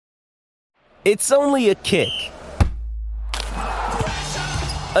It's only a kick,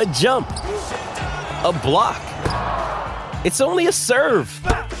 a jump, a block. It's only a serve.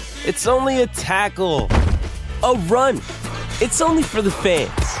 It's only a tackle, a run. It's only for the fans.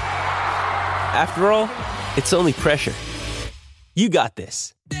 After all, it's only pressure. You got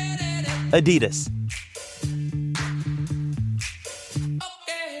this. Adidas.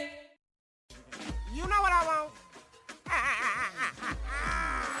 You know what I want?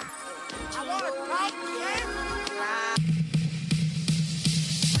 I want to talk,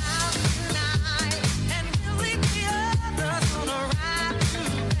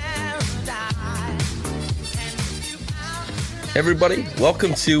 Everybody,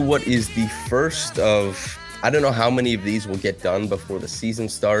 welcome to what is the first of, I don't know how many of these will get done before the season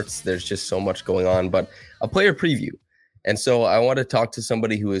starts. There's just so much going on, but a player preview. And so I want to talk to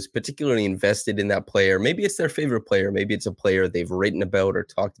somebody who is particularly invested in that player. Maybe it's their favorite player. Maybe it's a player they've written about or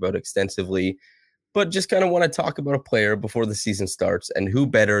talked about extensively, but just kind of want to talk about a player before the season starts. And who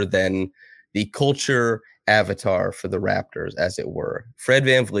better than the culture avatar for the Raptors, as it were. Fred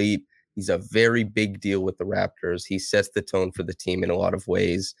VanVleet. He's a very big deal with the Raptors. He sets the tone for the team in a lot of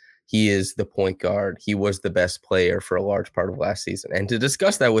ways. He is the point guard. He was the best player for a large part of last season. And to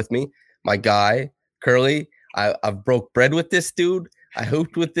discuss that with me, my guy, Curly, I've broke bread with this dude. I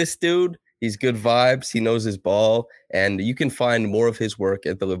hooped with this dude. He's good vibes. He knows his ball. And you can find more of his work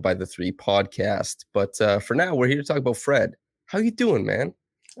at the Live by the Three podcast. But for now, we're here to talk about Fred. How you doing, man?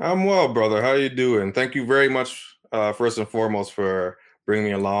 I'm well, brother. How you doing? Thank you very much, first and foremost, for bring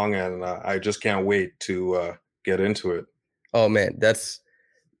me along, and I just can't wait to get into it. Oh man,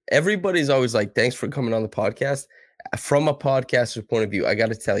 everybody's always like, thanks for coming on the podcast. From a podcaster's point of view, I got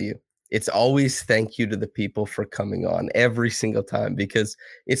to tell you, it's always thank you to the people for coming on every single time, because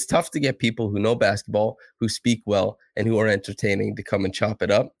it's tough to get people who know basketball, who speak well, and who are entertaining to come and chop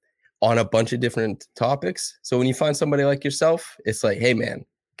it up on a bunch of different topics. So when you find somebody like yourself, it's like, hey man,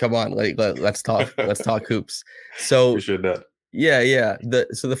 come on, let's talk. Let's talk hoops. So appreciate that. Yeah.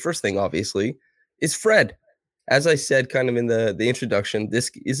 So the first thing, obviously, is Fred. As I said kind of in the introduction,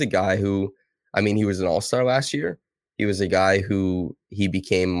 this is a guy who, I mean, he was an all-star last year. He was a guy who he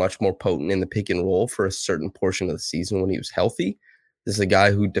became much more potent in the pick and roll for a certain portion of the season when he was healthy. This is a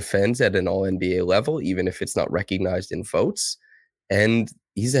guy who defends at an all-NBA level, even if it's not recognized in votes. And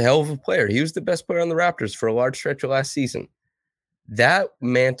he's a hell of a player. He was the best player on the Raptors for a large stretch of last season. That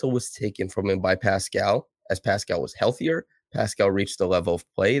mantle was taken from him by Pascal. As Pascal was healthier, Pascal reached the level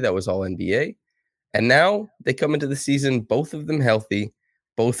of play that was all NBA. And now they come into the season, both of them healthy,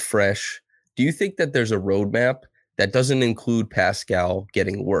 both fresh. Do you think that there's a roadmap that doesn't include Pascal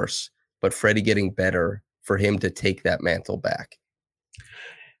getting worse, but Freddie getting better for him to take that mantle back?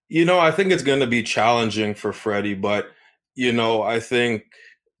 You know, I think it's going to be challenging for Freddie, but, you know, I think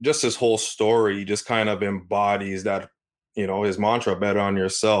just his whole story just kind of embodies that, you know, his mantra, bet on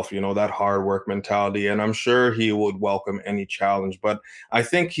yourself, you know, that hard work mentality. And I'm sure he would welcome any challenge, but I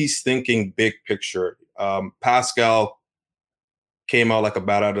think he's thinking big picture. Pascal came out like a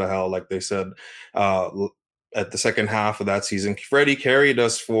bat out of hell, like they said, at the second half of that season. Freddie carried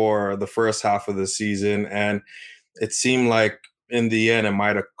us for the first half of the season, and it seemed like in the end, it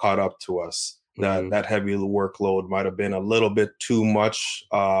might have caught up to us. That heavy workload might have been a little bit too much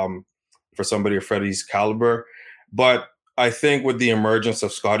for somebody of Freddie's caliber. But I think with the emergence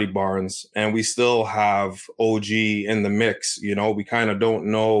of Scotty Barnes, and we still have OG in the mix, you know, we kind of don't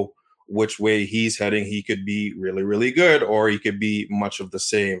know which way he's heading. He could be really, really good, or he could be much of the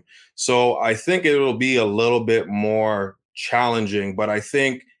same. So I think it'll be a little bit more challenging. But I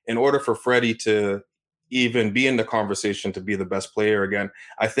think in order for Freddie to even be in the conversation to be the best player again,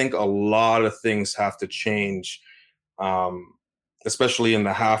 I think a lot of things have to change, especially in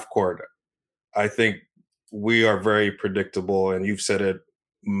the half court. I think we are very predictable, and you've said it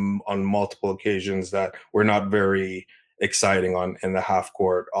on multiple occasions that we're not very exciting in the half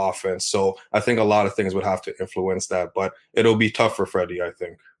court offense. So I think a lot of things would have to influence that, but it'll be tough for Freddie, I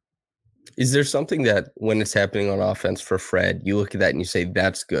think. Is there something that when it's happening on offense for Fred, you look at that and you say,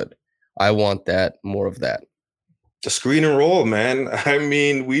 that's good, I want that, more of that? The screen and roll, man. I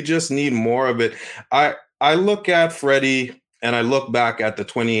mean, we just need more of it. I look at Freddie and I look back at the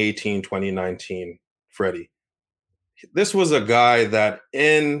 2018-2019 Freddie. This was a guy that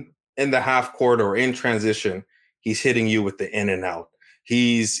in the half court or in transition, he's hitting you with the in and out.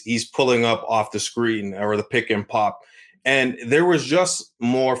 He's pulling up off the screen or the pick and pop. And there was just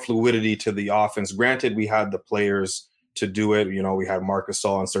more fluidity to the offense. Granted, we had the players to do it. You know, we had Marc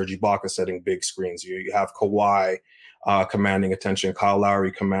Gasol and Serge Ibaka setting big screens. You have Kawhi commanding attention, Kyle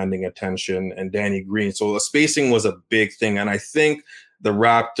Lowry commanding attention, and Danny Green. So the spacing was a big thing. And I think the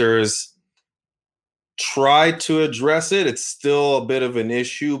Raptors tried to address it. It's still a bit of an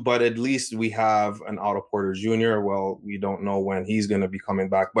issue, but at least we have an Otto Porter Jr. Well, we don't know when he's going to be coming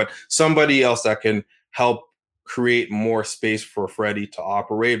back, but somebody else that can help create more space for Freddie to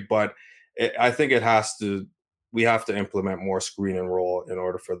operate. But I think we have to implement more screen and roll in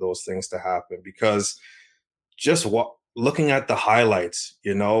order for those things to happen, because just looking at the highlights,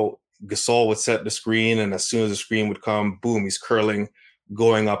 Gasol would set the screen, and as soon as the screen would come, boom, he's curling,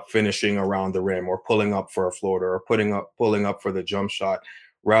 going up, finishing around the rim, or pulling up for a floater, or pulling up for the jump shot,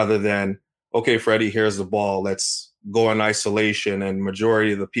 rather than, okay, Freddie, here's the ball, let's go in isolation. And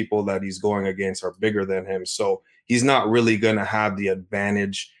majority of the people that he's going against are bigger than him. So he's not really going to have the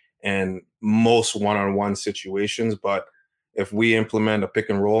advantage in most one-on-one situations. But if we implement a pick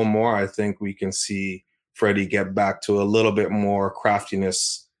and roll more, I think we can see Freddie get back to a little bit more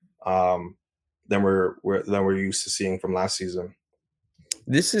craftiness than we're used to seeing from last season.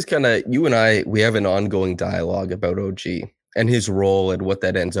 This is kind of, you and I, we have an ongoing dialogue about OG and his role and what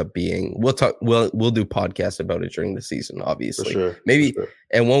that ends up being. We'll do podcasts about it during the season, obviously. For sure. Maybe, for sure.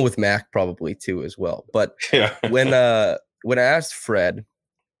 And one with Mac probably too as well. But Yeah. when I asked Fred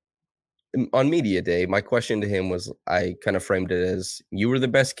on media day, my question to him was, I kind of framed it as, you were the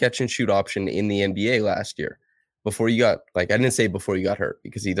best catch and shoot option in the NBA last year. Before you got, I didn't say before you got hurt,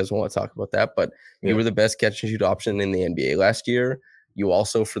 because he doesn't want to talk about that, but you were the best catch and shoot option in the NBA last year. You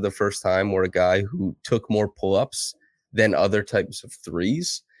also, for the first time, were a guy who took more pull-ups than other types of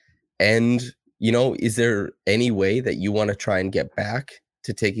threes. And, is there any way that you want to try and get back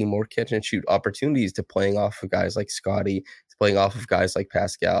to taking more catch and shoot opportunities, to playing off of guys like Scotty, to playing off of guys like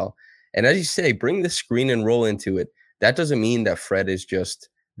Pascal? And as you say, bring the screen and roll into it. That doesn't mean that Fred is just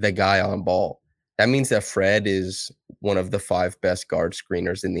the guy on ball. That means that Fred is one of the 5 best guard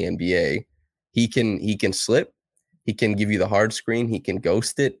screeners in the NBA. He can slip. He can give you the hard screen. He can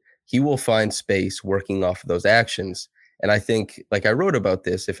ghost it. He will find space working off of those actions. And I think, I wrote about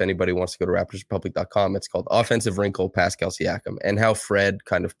this, if anybody wants to go to raptorsrepublic.com, it's called Offensive Wrinkle Pascal Siakam, and how Fred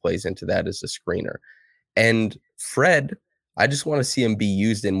kind of plays into that as a screener. And Fred, I just want to see him be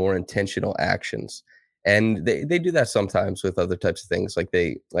used in more intentional actions. And they do that sometimes with other types of things.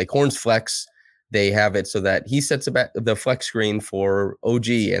 Like Horns Flex, they have it so that he sets the flex screen for OG,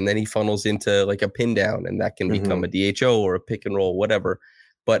 and then he funnels into a pin down, and that can become a DHO or a pick and roll, whatever.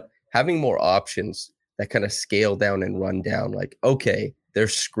 But having more options that kind of scale down and run down, okay,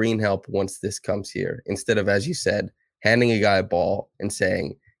 there's screen help once this comes here, instead of, as you said, handing a guy a ball and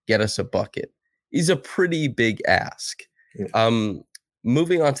saying, get us a bucket, is a pretty big ask.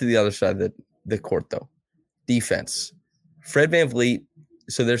 Moving on to the other side of the court, though, defense. Fred VanVleet.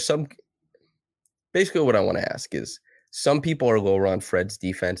 So there's basically what I want to ask is, some people are lower on Fred's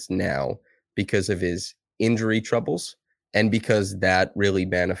defense now because of his injury troubles, and because that really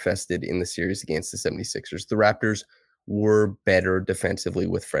manifested in the series against the 76ers. The Raptors were better defensively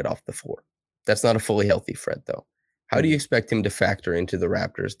with Fred off the floor. That's not a fully healthy Fred, though. How do you expect him to factor into the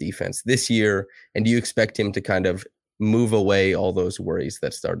Raptors defense this year? And do you expect him to kind of move away all those worries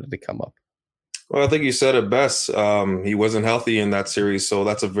that started to come up? Well, I think you said it best. He wasn't healthy in that series, so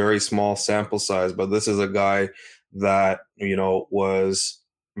that's a very small sample size. But this is a guy that, was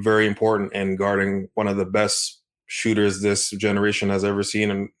very important in guarding one of the best shooters this generation has ever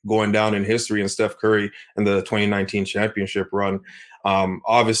seen, and going down in history, in Steph Curry in the 2019 championship run.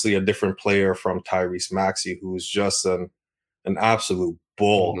 Obviously a different player from Tyrese Maxey, who's just an absolute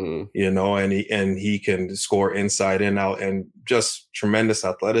bull, and he can score inside and out, and just tremendous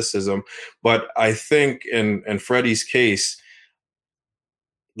athleticism. But I think in Freddie's case,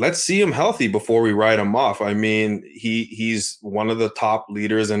 let's see him healthy before we write him off. I mean, he's one of the top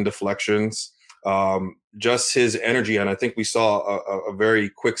leaders in deflections. Just his energy, and I think we saw a very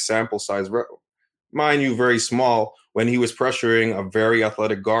quick sample size, mind you, very small, when he was pressuring a very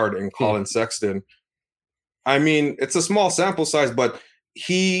athletic guard in Colin Sexton. I mean, it's a small sample size, but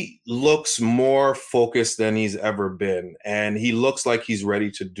he looks more focused than he's ever been, and he looks like he's ready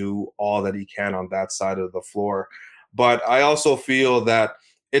to do all that he can on that side of the floor. But I also feel that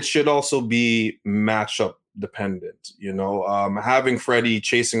it should also be matchup dependent. Having Freddie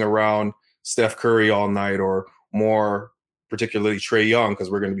chasing around Steph Curry all night, or more particularly Trae Young,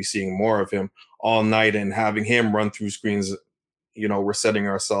 because we're going to be seeing more of him all night, and having him run through screens, we're setting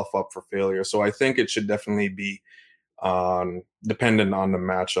ourselves up for failure. So I think it should definitely be dependent on the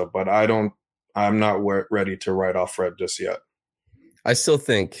matchup, but I'm not ready to write off Fred just yet. I still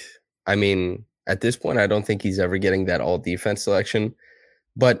think, at this point, I don't think he's ever getting that all defense selection,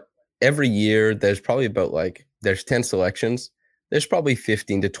 but every year there's probably about there's 10 selections. There's probably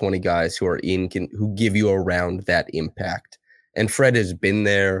 15 to 20 guys who are who give you around that impact. And Fred has been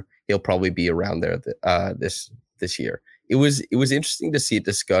there. he'll probably be around there this year. It was interesting to see it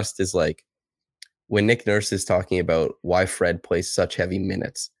discussed as like when Nick Nurse is talking about why Fred plays such heavy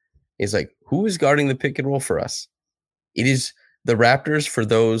minutes. He's like, who is guarding the pick and roll for us? It is the Raptors. For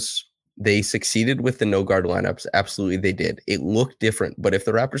those, they succeeded with the no guard lineups. Absolutely, they did. It looked different, but if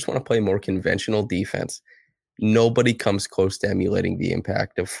the Raptors want to play more conventional defense, nobody comes close to emulating the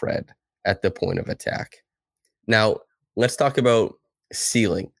impact of Fred at the point of attack. Now, let's talk about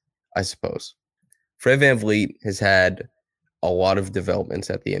ceiling, I suppose. Fred VanVleet has had a lot of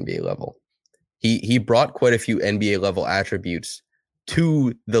developments at the NBA level. He brought quite a few NBA level attributes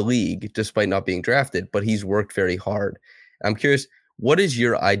to the league despite not being drafted, but he's worked very hard. I'm curious, what is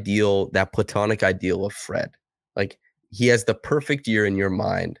your ideal, that platonic ideal of Fred? Like, he has the perfect year in your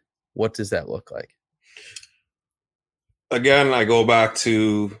mind. What does that look like? Again, I go back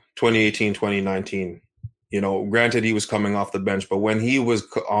to 2018, 2019. Granted, he was coming off the bench, but when he was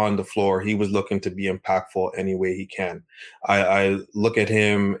on the floor, he was looking to be impactful any way he can. I look at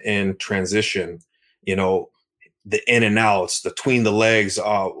him in transition, the in and outs, the between the legs,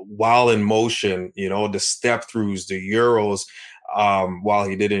 while in motion, the step throughs, the Euros, while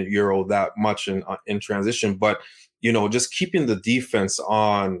he didn't Euro that much in transition, but, just keeping the defense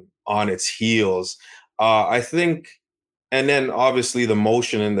on its heels. I think. And then obviously the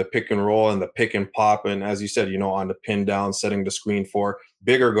motion and the pick and roll and the pick and pop. And as you said, on the pin down, setting the screen for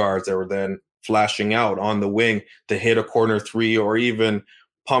bigger guards that were then flashing out on the wing to hit a corner three or even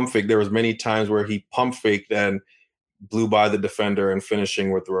pump fake. There was many times where he pump faked and blew by the defender and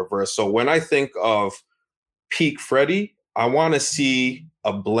finishing with the reverse. So when I think of peak Freddie, I want to see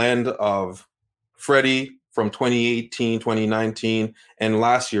a blend of Freddie from 2018, 2019, and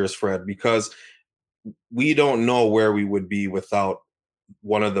last year's Fred, because we don't know where we would be without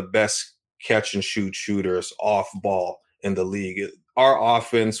one of the best catch and shoot shooters off ball in the league. Our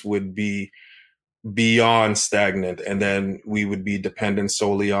offense would be beyond stagnant, and then we would be dependent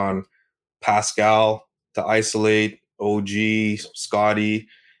solely on Pascal to isolate, OG, Scotty,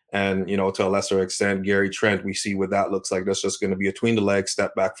 and, to a lesser extent, Gary Trent. We see what that looks like. That's just going to be a between the legs,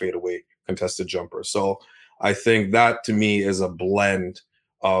 step back, fade away, contested jumper. So I think that to me is a blend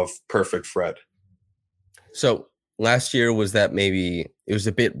of perfect Fred. So last year, was that maybe it was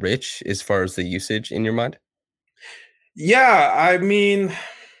a bit rich as far as the usage in your mind? Yeah, I mean,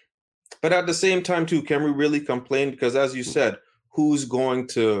 but at the same time too, can we really complain? Because as you said, who's going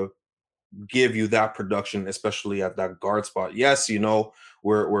to give you that production, especially at that guard spot? Yes,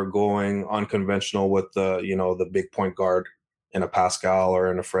 we're going unconventional with the big point guard in a Pascal or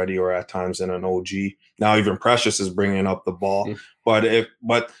in a Freddie or at times in an OG. Now even Precious is bringing up the ball,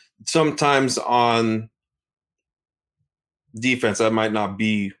 but sometimes on defense that might not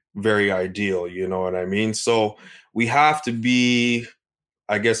be very ideal, you know what I mean? So we have to be,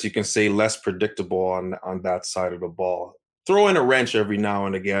 I guess you can say, less predictable on that side of the ball. Throw in a wrench every now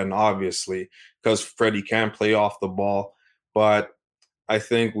and again, obviously, because Freddie can play off the ball, but I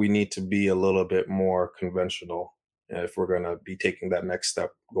think we need to be a little bit more conventional if we're going to be taking that next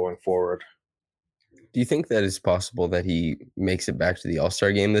step going forward. Do you think that it's possible that he makes it back to the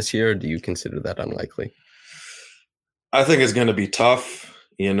All-Star game this year, or do you consider that unlikely? I think it's going to be tough.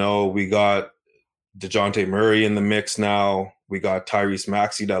 We got DeJounte Murray in the mix now. We got Tyrese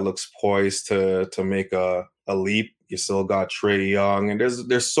Maxey that looks poised to make a leap. You still got Trae Young, and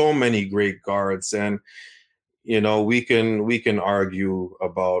there's so many great guards. And we can argue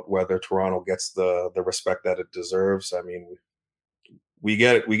about whether Toronto gets the respect that it deserves. I mean, we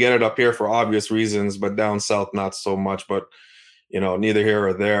get it up here for obvious reasons, but down south not so much. But neither here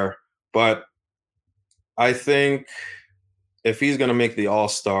or there. But I think if he's going to make the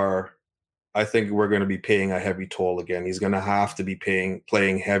All-Star, I think we're going to be paying a heavy toll again. He's going to have to be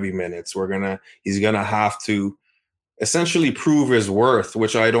playing heavy minutes. He's going to have to essentially prove his worth,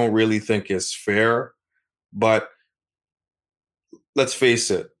 which I don't really think is fair. But let's face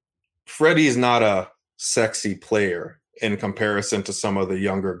it, Freddie's not a sexy player in comparison to some of the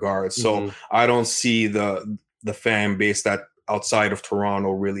younger guards. So I don't see the fan base that outside of Toronto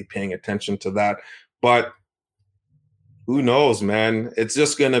really paying attention to that. But who knows, man? It's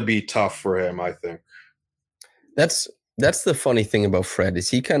just going to be tough for him, I think. That's the funny thing about Fred is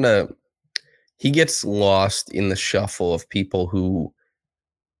he gets lost in the shuffle of people who,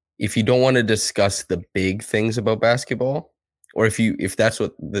 if you don't want to discuss the big things about basketball, or if that's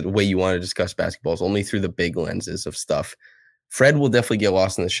what the way you want to discuss basketball is only through the big lenses of stuff, Fred will definitely get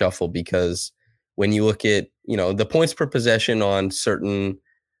lost in the shuffle, because when you look at, the points per possession on certain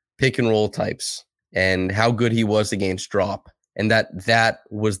pick and roll types and how good he was against drop, And that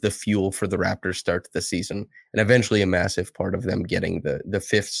was the fuel for the Raptors start to the season. And eventually a massive part of them getting the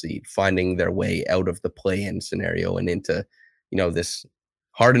fifth seed, finding their way out of the play-in scenario and into, this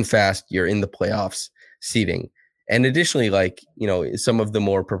hard and fast, you're in the playoffs seeding. And additionally, some of the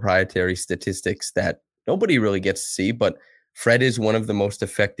more proprietary statistics that nobody really gets to see, but Fred is one of the most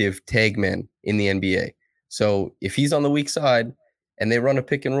effective tag men in the NBA. So if he's on the weak side and they run a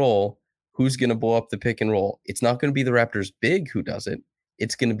pick and roll, who's going to blow up the pick and roll? It's not going to be the Raptors big who does it.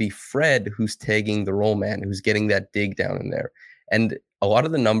 It's going to be Fred who's tagging the roll man, who's getting that dig down in there. And a lot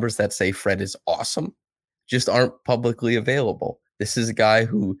of the numbers that say Fred is awesome just aren't publicly available. This is a guy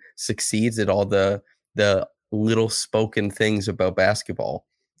who succeeds at all the little spoken things about basketball.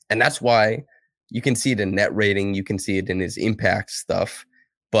 And that's why you can see it in net rating, you can see it in his impact stuff,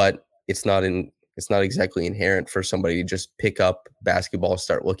 but it's not exactly inherent for somebody to just pick up basketball,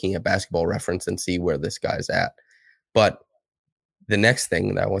 start looking at Basketball Reference and see where this guy's at. But the next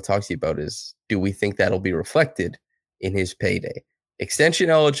thing that I want to talk to you about is, do we think that'll be reflected in his payday? Extension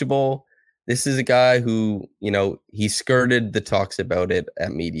eligible. This is a guy who, he skirted the talks about it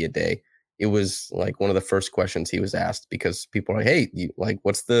at Media Day. It was like one of the first questions he was asked because people are like, hey,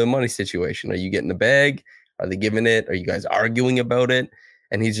 what's the money situation? Are you getting the bag? Are they giving it? Are you guys arguing about it?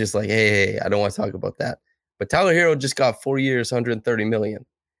 And he's just like, hey, I don't want to talk about that. But Tyler Hero just got 4 years, $130 million.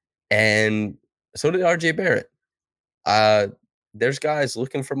 And so did RJ Barrett. There's guys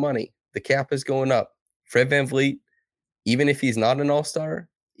looking for money. The cap is going up. Fred VanVleet, even if he's not an all-star,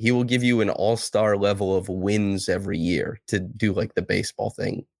 he will give you an all-star level of wins every year to do like the baseball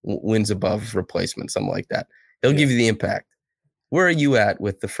thing, wins above replacement, something like that. He'll give you the impact. Where are you at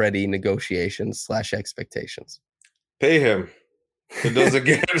with the Freddie negotiations / expectations? Pay him. It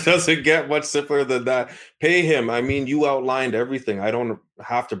doesn't get much simpler than that. Pay him. I mean, you outlined everything. I don't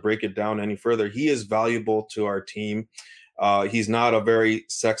have to break it down any further. He is valuable to our team. He's not a very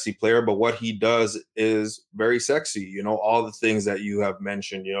sexy player, but what he does is very sexy. All the things that you have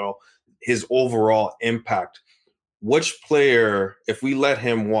mentioned, his overall impact. Which player, if we let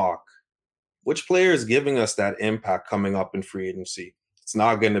him walk, which player is giving us that impact coming up in free agency? It's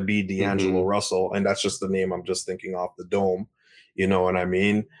not going to be D'Angelo Russell, and that's just the name I'm just thinking off the dome. You know what I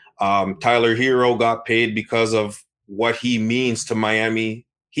mean? Tyler Hero got paid because of what he means to Miami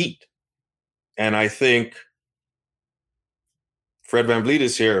Heat. And I think Fred VanVleet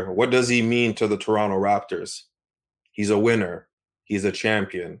is here. What does he mean to the Toronto Raptors? He's a winner. He's a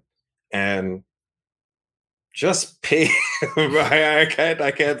champion. And just pay him.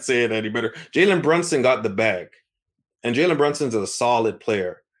 I can't say it any better. Jalen Brunson got the bag. And Jalen Brunson's a solid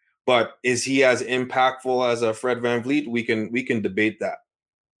player. But is he as impactful as a Fred VanVleet? We can debate that.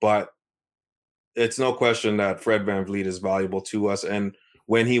 But it's no question that Fred VanVleet is valuable to us. And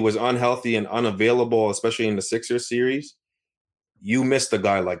when he was unhealthy and unavailable, especially in the Sixers series, you missed a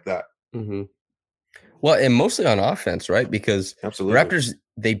guy like that. Mm-hmm. Well, and mostly on offense, right? Because Absolutely. Raptors,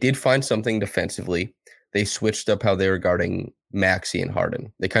 they did find something defensively. They switched up how they were guarding Maxey and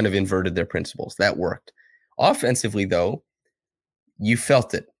Harden. They kind of inverted their principles. That worked. Offensively, though, you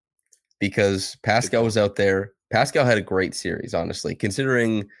felt it. Because Pascal was out there. Pascal had a great series, honestly,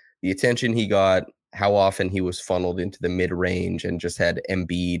 considering the attention he got, how often he was funneled into the mid-range and just had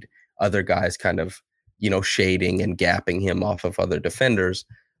Embiid, other guys kind of, shading and gapping him off of other defenders.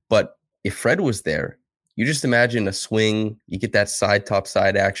 But if Fred was there, you just imagine a swing, you get that top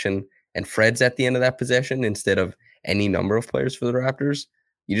side action, and Fred's at the end of that possession instead of any number of players for the Raptors.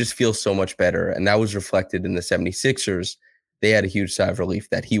 You just feel so much better. And that was reflected in the 76ers. They had a huge sigh of relief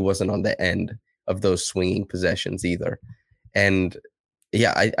that he wasn't on the end of those swinging possessions either. And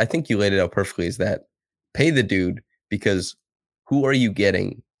yeah, I think you laid it out perfectly, is that pay the dude, because who are you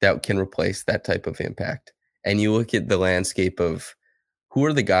getting that can replace that type of impact? And you look at the landscape of who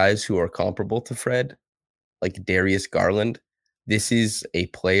are the guys who are comparable to Fred, like Darius Garland. This is a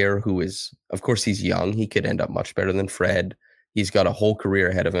player who is, of course, he's young. He could end up much better than Fred. He's got a whole career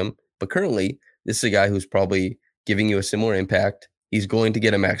ahead of him. But currently, this is a guy who's probably giving you a similar impact. He's going to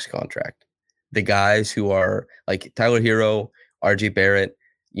get a max contract. The guys who are like Tyler Hero, RJ Barrett,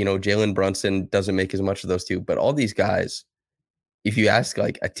 Jalen Brunson doesn't make as much of those two, but all these guys, if you ask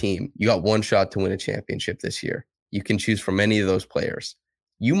like a team, you got one shot to win a championship this year. You can choose from any of those players.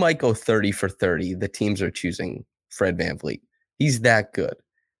 You might go 30 for 30. The teams are choosing Fred VanVleet. He's that good.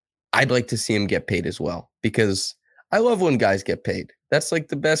 I'd like to see him get paid as well, because I love when guys get paid. That's like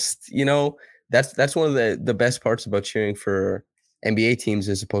the best, that's one of the best parts about cheering for NBA teams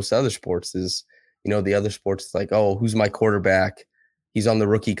as opposed to other sports is, the other sports, it's like, oh, who's my quarterback? He's on the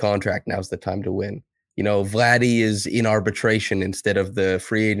rookie contract. Now's the time to win. Vladdy is in arbitration instead of the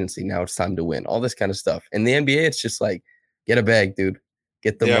free agency. Now it's time to win. All this kind of stuff. In the NBA, it's just like, Get a bag, dude.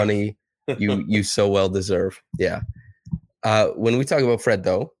 Get the Yeah. money you so well deserve. Yeah. When we talk about Fred,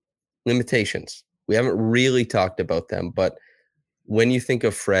 though, limitations. We haven't really talked about them, but when you think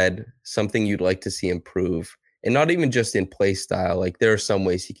of Fred, something you'd like to see improve, and not even just in play style, like there are some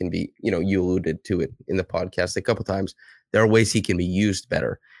ways he can be, you alluded to it in the podcast a couple times. There are ways he can be used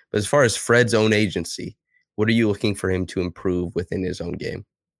better. But as far as Fred's own agency, what are you looking for him to improve within his own game?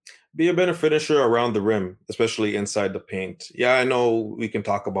 Be a better finisher around the rim, especially inside the paint. Yeah, I know we can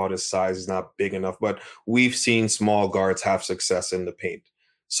talk about his size. He's not big enough, but we've seen small guards have success in the paint.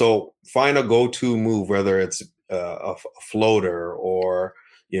 So find a go-to move, whether it's a floater or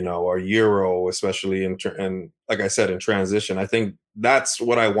or euro, especially and like I said, in transition. I think that's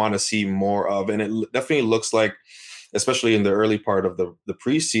what I want to see more of, and it definitely looks like, especially in the early part of the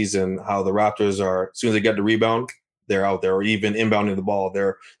preseason, how the Raptors are, as soon as they get the rebound, they're out there, or even inbounding the ball,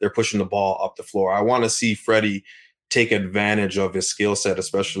 they're pushing the ball up the floor. I want to see Freddie take advantage of his skill set,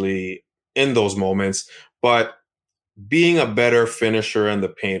 especially in those moments. But being a better finisher in the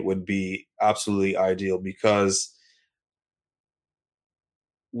paint would be absolutely ideal, because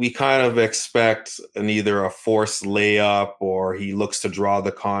we kind of expect either a forced layup or he looks to draw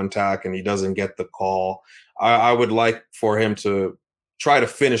the contact and he doesn't get the call. I would like for him to try to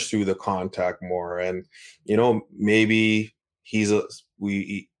finish through the contact more. And, maybe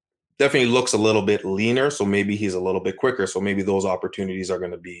he definitely looks a little bit leaner. So maybe he's a little bit quicker. So maybe those opportunities are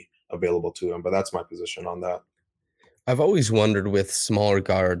going to be available to him. But that's my position on that. I've always wondered with smaller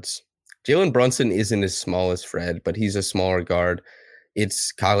guards. Jalen Brunson isn't as small as Fred, but he's a smaller guard.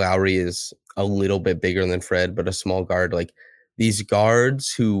 It's Kyle Lowry is a little bit bigger than Fred, but a small guard. Like these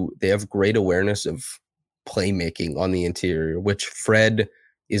guards who they have great awareness of playmaking on the interior, which Fred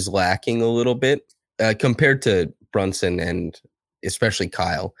is lacking a little bit compared to Brunson and especially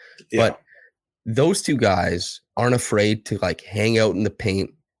Kyle. Yeah. But those two guys aren't afraid to like hang out in the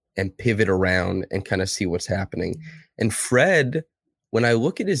paint and pivot around and kind of see what's happening. And Fred, when I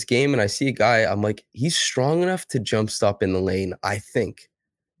look at his game and I see a guy, I'm like, he's strong enough to jump stop in the lane. I think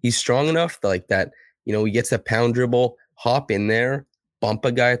he's strong enough to like that, he gets a pound dribble, hop in there, bump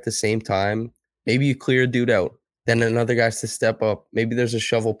a guy at the same time. Maybe you clear a dude out. Then another guy's to step up. Maybe there's a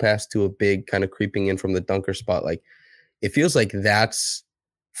shovel pass to a big kind of creeping in from the dunker spot. Like it feels like that's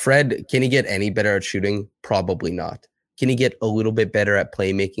Fred. Can he get any better at shooting? Probably not. Can he get a little bit better at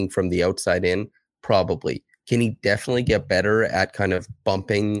playmaking from the outside in? Probably. Can he definitely get better at kind of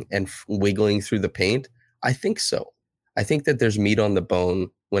bumping and wiggling through the paint? I think so. I think that there's meat on the bone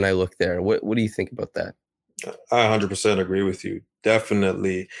when I look there. What do you think about that? I 100% agree with you.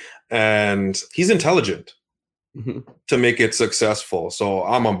 Definitely. And he's intelligent to make it successful. So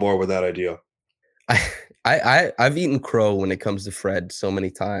I'm on board with that idea. I've eaten crow when it comes to Fred so many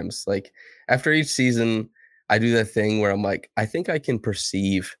times. Like after each season, I do that thing where I'm like, I think I can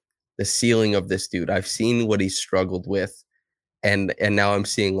perceive the ceiling of this dude. I've seen what he's struggled with. And now I'm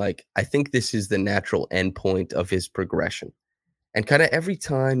seeing like, I think this is the natural endpoint of his progression. And kind of every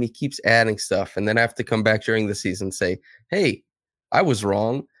time he keeps adding stuff. And then I have to come back during the season and say, hey, I was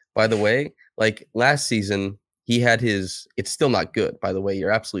wrong. By the way, like last season, he had it's still not good, by the way.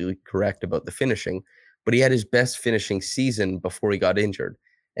 You're absolutely correct about the finishing. But he had his best finishing season before he got injured.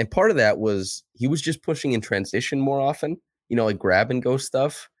 And part of that was he was just pushing in transition more often, like grab and go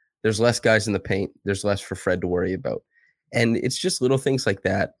stuff. There's less guys in the paint. There's less for Fred to worry about. And it's just little things like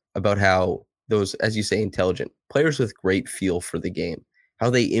that about how those, as you say, intelligent players with great feel for the game, how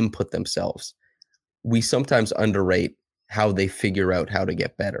they input themselves. We sometimes underrate how they figure out how to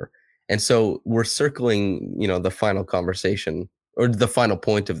get better. And so we're circling, the final conversation or the final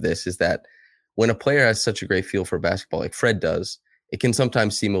point of this is that when a player has such a great feel for basketball like Fred does, it can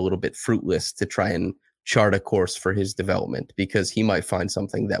sometimes seem a little bit fruitless to try and chart a course for his development because he might find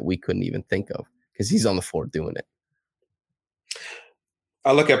something that we couldn't even think of because he's on the floor doing it.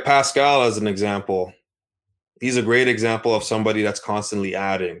 I look at Pascal as an example. He's a great example of somebody that's constantly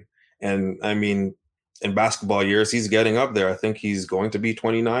adding. And I mean, in basketball years, he's getting up there. I think he's going to be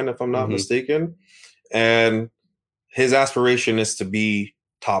 29, if I'm not mistaken. And his aspiration is to be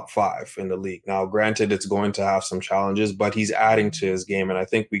top 5 in the league. Now, granted, it's going to have some challenges, but he's adding to his game. And I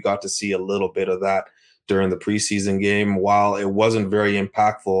think we got to see a little bit of that during the preseason game. While it wasn't very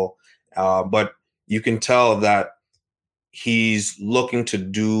impactful, but you can tell that he's looking to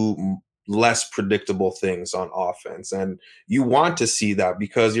do less predictable things on offense. And you want to see that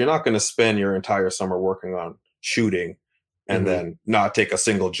because you're not going to spend your entire summer working on shooting and then not take a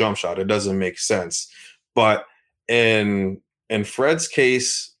single jump shot. It doesn't make sense. But in Fred's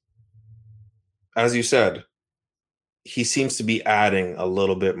case, as you said, he seems to be adding a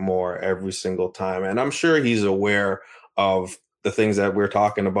little bit more every single time. And I'm sure he's aware of the things that we're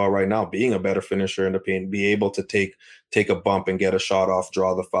talking about right now, being a better finisher in the paint, be able to take a bump and get a shot off,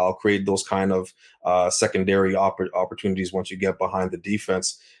 draw the foul, create those kind of secondary opportunities once you get behind the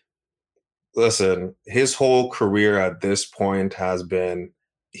defense. Listen, his whole career at this point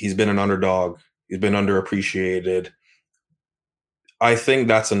he's been an underdog. He's been underappreciated. I think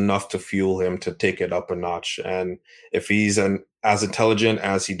that's enough to fuel him to take it up a notch. And if he's as intelligent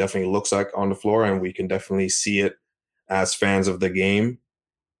as he definitely looks like on the floor, and we can definitely see it as fans of the game,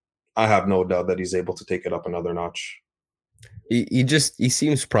 I have no doubt that he's able to take it up another notch. He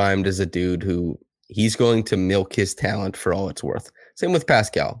seems primed as a dude who he's going to milk his talent for all it's worth. Same with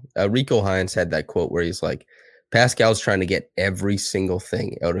Pascal. Rico Hines had that quote where he's like, Pascal's trying to get every single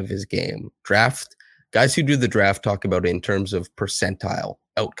thing out of his game. Guys who do the draft talk about it in terms of percentile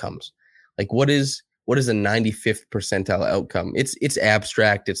outcomes. Like what is a 95th percentile outcome? It's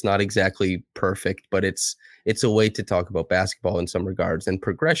abstract. It's not exactly perfect, but it's a way to talk about basketball in some regards and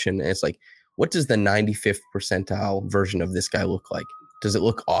progression. And it's like, what does the 95th percentile version of this guy look like? Does it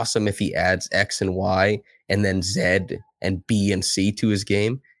look awesome if he adds X and Y and then Z and B and C to his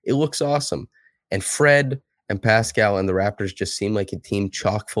game? It looks awesome. And Fred and Pascal and the Raptors just seem like a team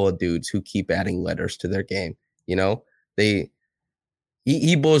chock full of dudes who keep adding letters to their game. You know,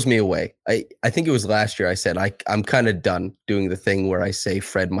 he blows me away. I think it was last year I said I'm kind of done doing the thing where I say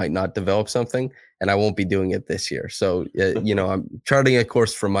Fred might not develop something, and I won't be doing it this year. So, I'm charting a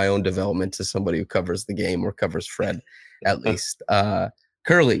course for my own development to somebody who covers the game or covers Fred at least.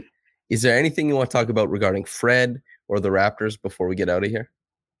 Curly, is there anything you want to talk about regarding Fred or the Raptors before we get out of here?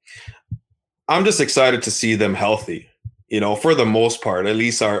 I'm just excited to see them healthy. For the most part, at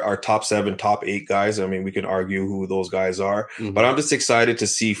least our top 7, top 8 guys. I mean, we can argue who those guys are, but I'm just excited to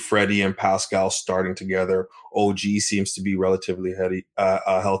see Freddie and Pascal starting together. OG seems to be relatively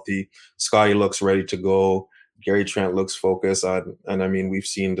healthy. Scotty looks ready to go. Gary Trent looks focused on, and I mean, we've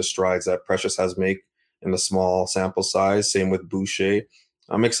seen the strides that Precious has made in the small sample size. Same with Boucher.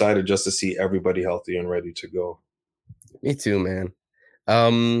 I'm excited just to see everybody healthy and ready to go. Me too, man.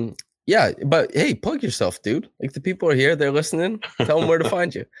 Yeah, but hey, plug yourself, dude. Like the people are here, they're listening. Tell them where to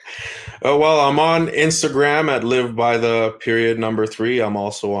find you. Well, I'm on Instagram at livebythe_3. I'm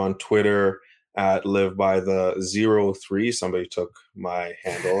also on Twitter at livebythe03. Somebody took my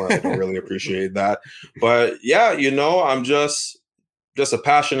handle, and I don't really appreciate that. But yeah, I'm just a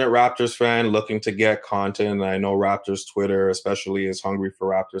passionate Raptors fan looking to get content. I know Raptors Twitter especially is hungry for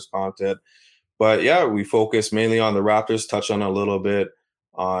Raptors content. But yeah, we focus mainly on the Raptors, touch on a little bit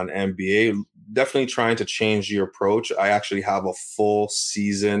on NBA. Definitely trying to change the approach. I actually have a full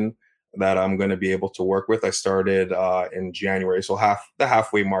season that I'm going to be able to work with. I started in January, so the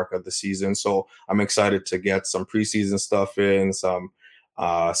halfway mark of the season. So I'm excited to get some preseason stuff in, some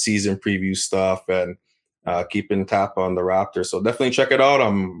season preview stuff, and keeping tap on the Raptors. So definitely check it out.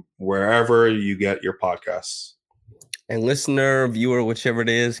 I'm wherever you get your podcasts. And listener, viewer, whichever it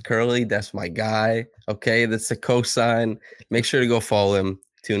is, Curly, that's my guy. Okay, that's a cosign. Make sure to go follow him.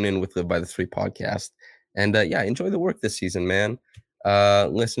 Tune in with Live by the 3 podcast. And enjoy the work this season, man.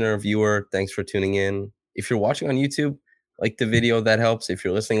 Listener, viewer, thanks for tuning in. If you're watching on YouTube, like the video, that helps. If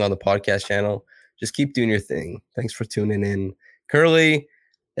you're listening on the podcast channel, just keep doing your thing. Thanks for tuning in. Curly,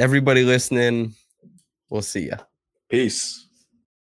 everybody listening, we'll see ya. Peace.